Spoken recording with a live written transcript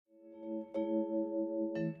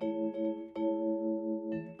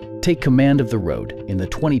Take command of the road in the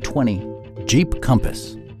 2020 Jeep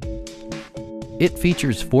Compass. It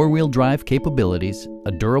features four-wheel drive capabilities,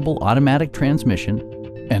 a durable automatic transmission,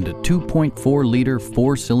 and a 2.4-liter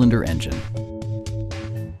four-cylinder engine.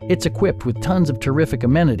 It's equipped with tons of terrific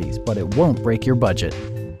amenities, but it won't break your budget.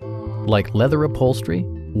 Like leather upholstery,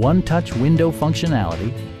 one-touch window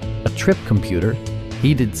functionality, a trip computer,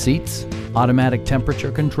 heated seats, automatic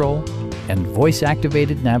temperature control, and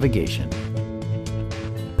voice-activated navigation.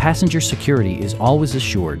 Passenger security is always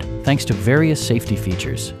assured thanks to various safety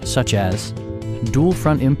features such as dual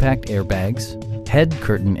front impact airbags, head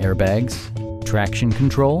curtain airbags, traction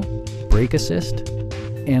control, brake assist,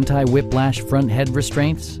 anti-whiplash front head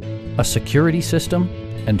restraints, a security system,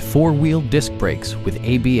 and four-wheel disc brakes with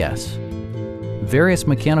ABS. Various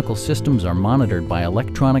mechanical systems are monitored by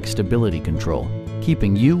electronic stability control,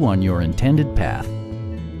 keeping you on your intended path.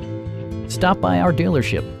 Stop by our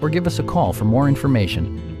dealership or give us a call for more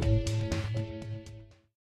information.